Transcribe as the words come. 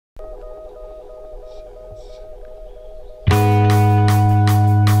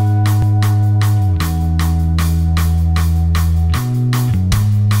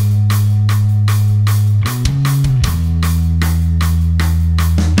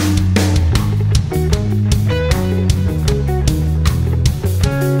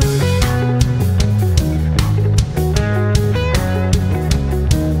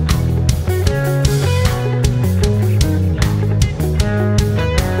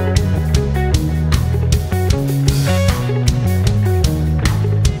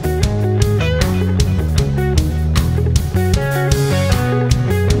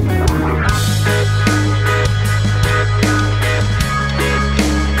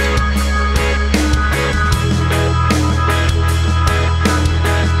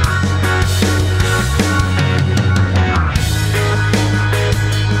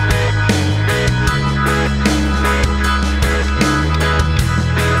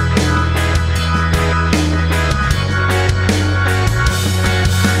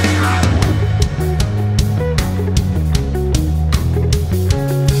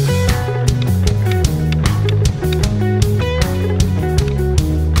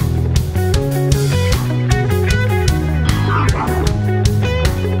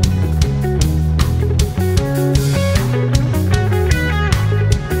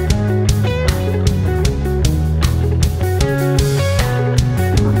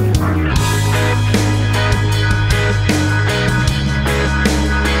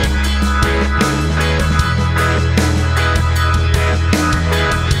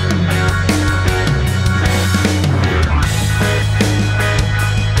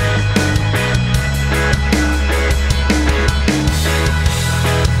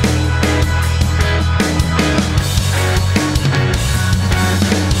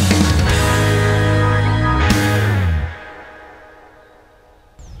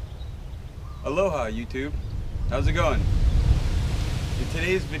Aloha YouTube, how's it going? In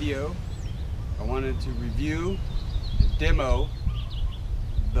today's video I wanted to review and demo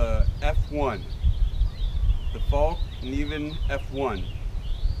the F1, the Fallkniven F1.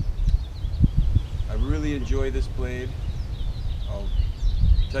 I really enjoy this blade. I'll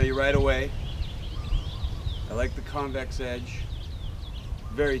tell you right away. I like the convex edge,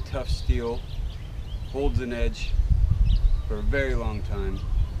 very tough steel, holds an edge for a very long time.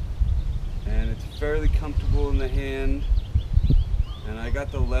 And it's fairly comfortable in the hand, and I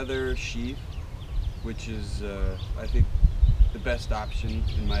got the leather sheath, which is I think the best option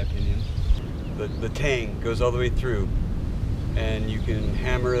in my opinion. The tang goes all the way through and you can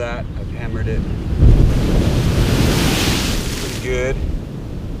hammer that. I've hammered it pretty good.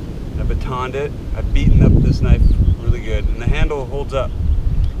 I batoned it. I've beaten up this knife really good, and the handle holds up.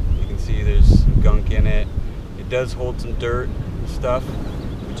 You can see there's some gunk in it. It does hold some dirt and stuff,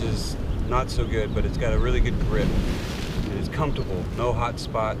 which is not so good, but it's got a really good grip and it's comfortable, no hot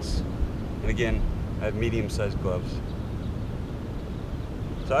spots, and again I have medium-sized gloves,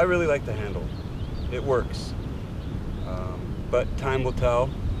 so I really like the handle. It works, but time will tell.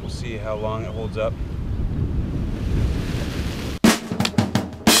 We'll see how long it holds up.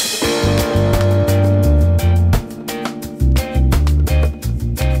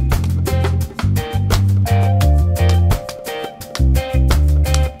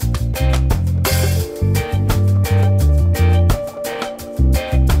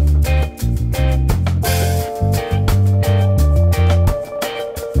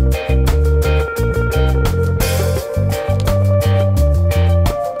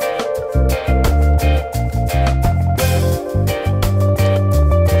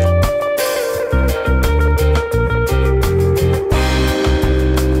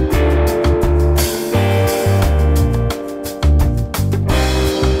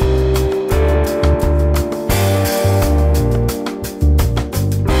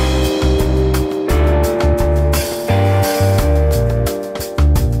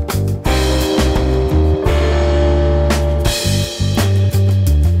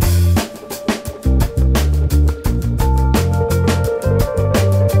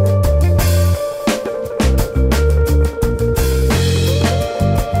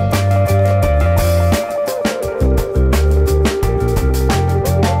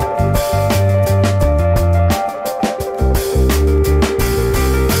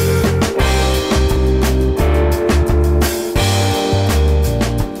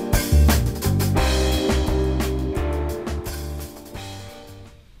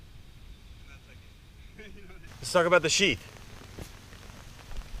 Let's talk about the sheath.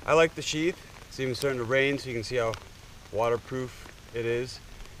 I like the sheath. It's even starting to rain, so you can see how waterproof it is.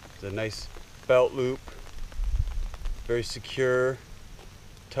 It's a nice belt loop, very secure,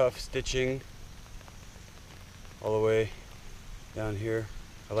 tough stitching all the way down here.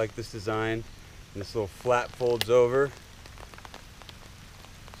 I like this design, and this little flap folds over,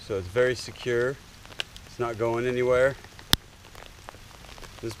 so it's very secure. It's not going anywhere.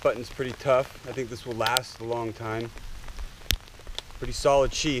 This button's pretty tough. I think this will last a long time. Pretty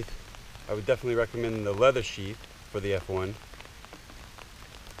solid sheath. I would definitely recommend the leather sheath for the F1.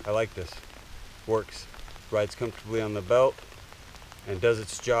 I like this. Works. Rides comfortably on the belt and does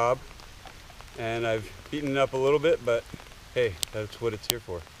its job. And I've beaten it up a little bit, but hey, that's what it's here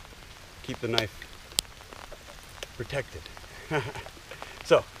for. Keep the knife protected.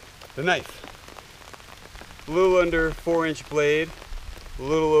 So, the knife. A little under 4-inch blade. A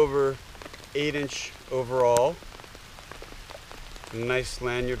little over 8-inch overall. A nice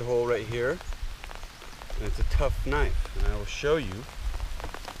lanyard hole right here. And it's a tough knife. And I will show you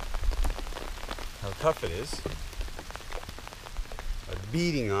how tough it is by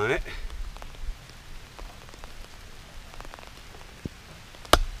beating on it.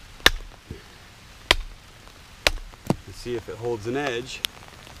 You can see if it holds an edge.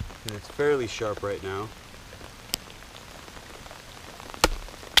 And it's fairly sharp right now.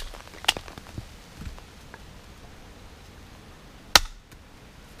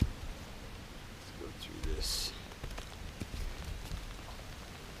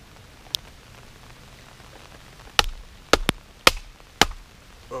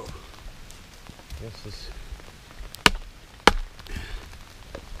 Oh, this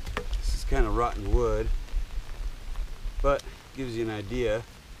is kind of rotten wood, but gives you an idea.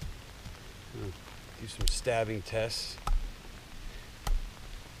 I'll do some stabbing tests.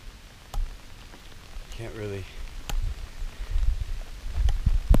 Can't really.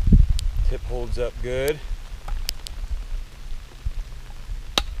 Tip holds up good.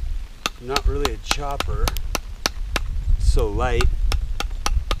 Not really a chopper. It's so light.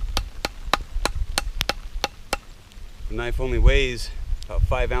 The knife only weighs about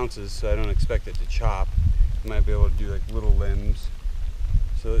 5 ounces, so I don't expect it to chop. I might be able to do like little limbs.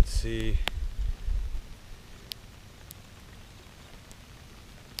 So let's see.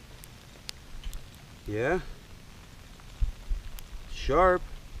 Yeah, sharp.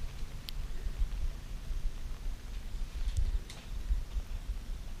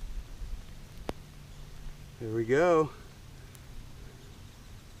 There we go.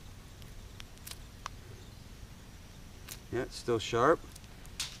 Yeah, it's still sharp.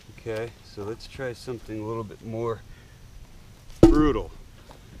 Okay, so let's try something a little bit more brutal.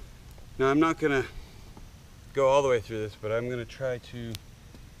 Now I'm not gonna go all the way through this, but I'm gonna try to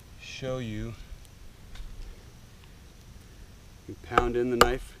show you. You pound in the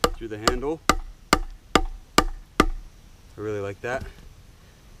knife through the handle. I really like that.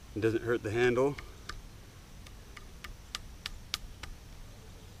 It doesn't hurt the handle.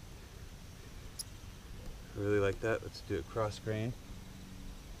 I really like that. Let's do it cross grain.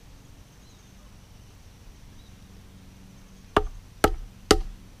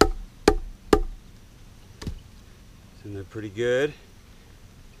 And they're pretty good.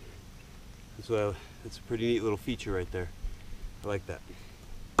 That's a pretty neat little feature right there. I like that.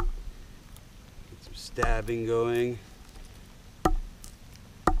 Get some stabbing going.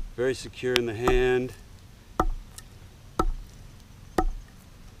 Very secure in the hand.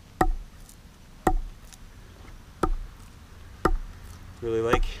 Really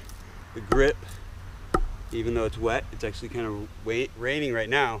like the grip. Even though it's wet, it's actually kind of raining right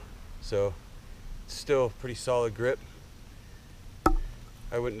now, so it's still pretty solid grip.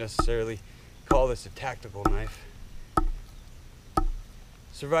 I wouldn't necessarily call this a tactical knife.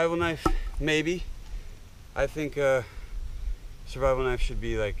 Survival knife, maybe. I think a survival knife should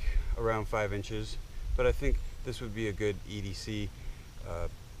be like around 5 inches, but I think this would be a good EDC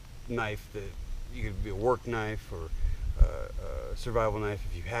knife that you could be a work knife or a survival knife.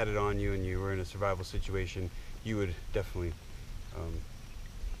 If you had it on you and you were in a survival situation, you would definitely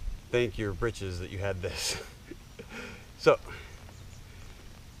thank your britches that you had this. So,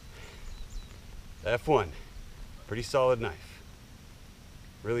 F1, pretty solid knife,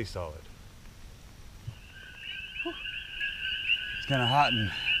 really solid. It's kind of hot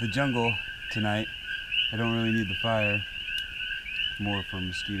in the jungle tonight. I don't really need the fire, more for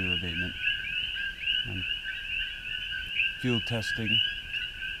mosquito abatement. I'm field testing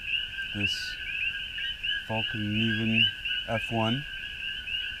this Fallkniven F1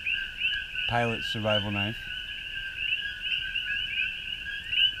 pilot survival knife.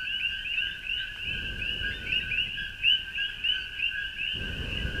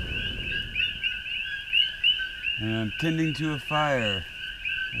 And I'm tending to a fire,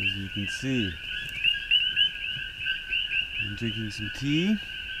 as you can see. I'm drinking some tea.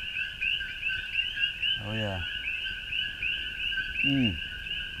 Oh yeah.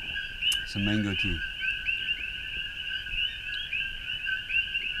 Some mango tea.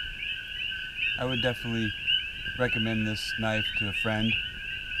 I would definitely recommend this knife to a friend.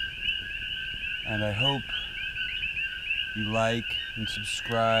 And I hope you like and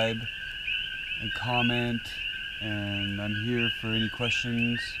subscribe and comment. And I'm here for any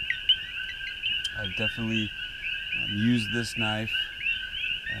questions. I definitely use this knife,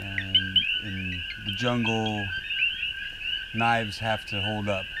 and in the jungle, knives have to hold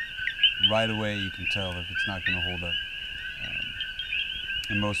up. Right away you can tell if it's not going to hold up.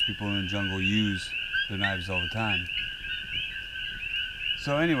 And most people in the jungle use their knives all the time.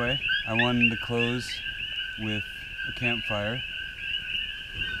 So anyway, I wanted to close with a campfire.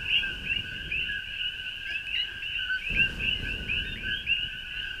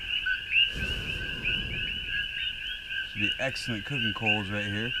 Should be excellent cooking coals right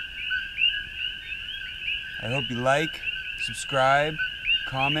here. I hope you like, subscribe,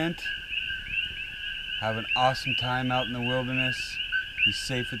 comment. Have an awesome time out in the wilderness. Be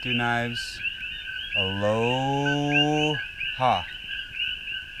safe with your knives. Aloha.